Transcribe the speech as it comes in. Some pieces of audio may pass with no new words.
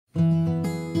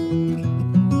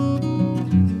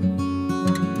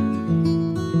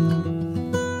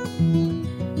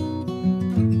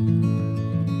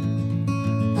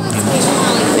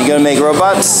gonna make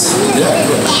robots?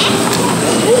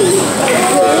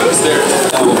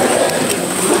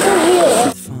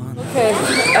 Okay,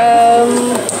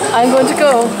 I'm going to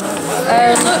go.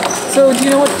 So do you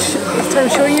know what time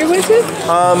show you're going to?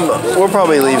 We'll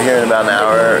probably leave here in about an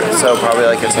hour, so probably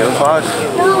like at 2 o'clock.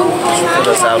 Put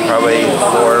us out probably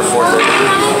 4:30.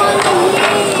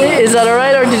 Is that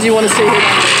alright, or did you want to stay here?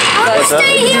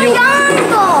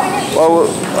 Well,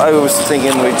 I was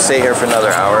thinking we'd stay here for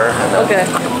another hour. Okay.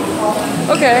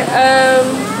 Okay,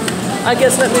 I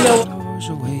guess let me know.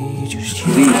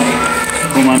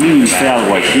 Com a mínim fer alguna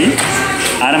cosa així,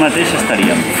 ara mateix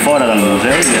estaríem fora del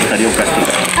museu i estaríeu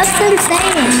castigats.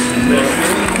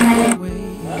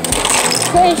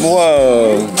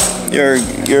 Whoa,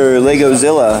 you're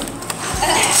Legozilla.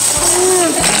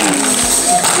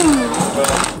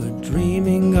 We're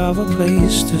dreaming of a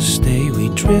place to stay. We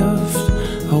drift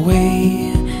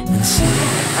away and see.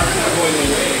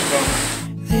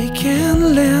 They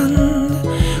can lend.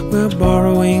 We're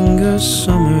borrowing a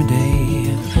summer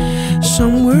day,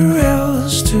 somewhere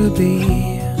else to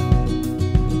be.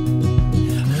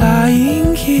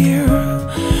 Lying here,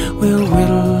 we'll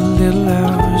whittle little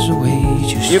hours away.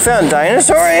 You found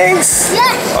dinosaur eggs?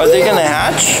 Yes. Are they gonna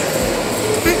hatch?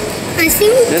 I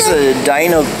think This is a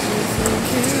dino.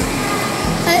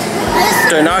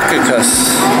 Deinonychus.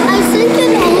 I think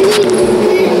it only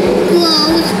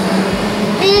glows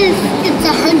if it's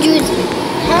 100.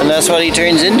 And that's what he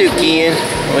turns into, Kian,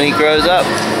 when he grows up.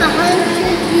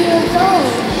 100 years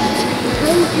old.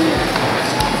 100.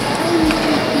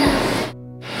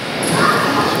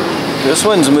 This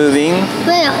one's moving.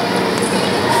 Where?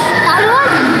 That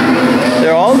one?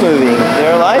 They're all moving.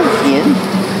 They're alive, Kian.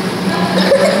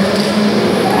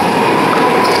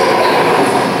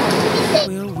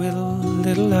 We'll whittle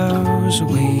little hours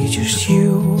away, just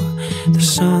you, the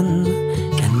sun,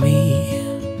 and me.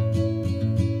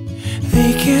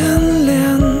 They can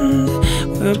lend.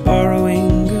 We're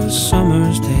borrowing a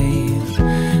summer's day,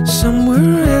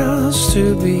 somewhere else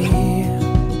to be.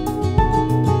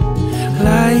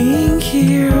 Lying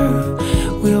here,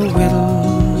 we'll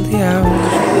whittle the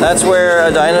hours. That's where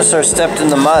a dinosaur stepped in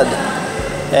the mud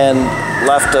and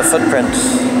left a footprint.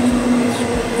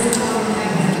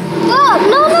 Look,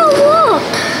 no, look.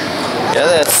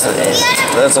 Yeah,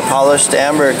 that's a polished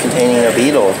amber containing a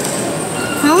beetle.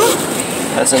 Huh?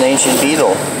 That's an ancient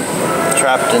beetle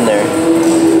trapped in there.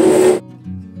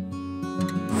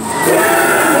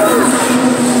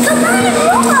 Come on,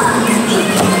 look.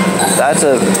 That's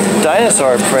a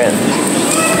dinosaur print.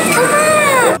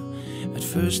 At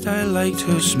first I liked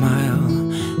her smile.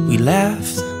 We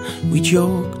laughed, we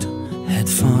joked, had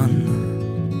fun.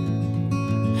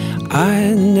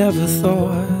 I never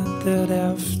thought that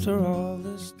after all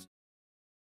this